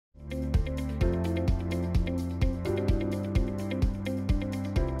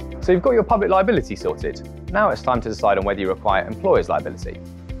So you've got your public liability sorted. Now it's time to decide on whether you require employer's liability.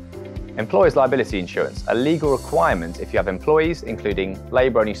 Employer's liability insurance, a legal requirement if you have employees, including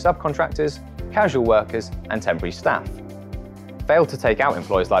labour-only subcontractors, casual workers and temporary staff. Fail to take out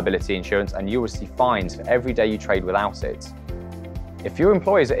employer's liability insurance and you'll receive fines for every day you trade without it. If your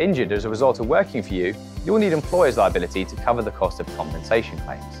employees are injured as a result of working for you, you'll need employer's liability to cover the cost of compensation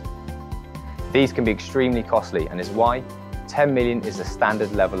claims. These can be extremely costly and is why 10 million is the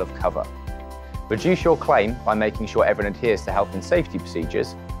standard level of cover. Reduce your claim by making sure everyone adheres to health and safety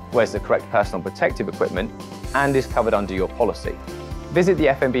procedures, wears the correct personal protective equipment and is covered under your policy. Visit the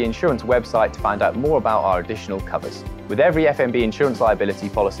FMB insurance website to find out more about our additional covers. With every FMB insurance liability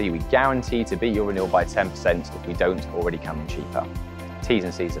policy, we guarantee to beat your renewal by 10% if we don't already come in cheaper. T's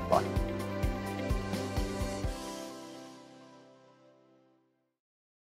and C's apply.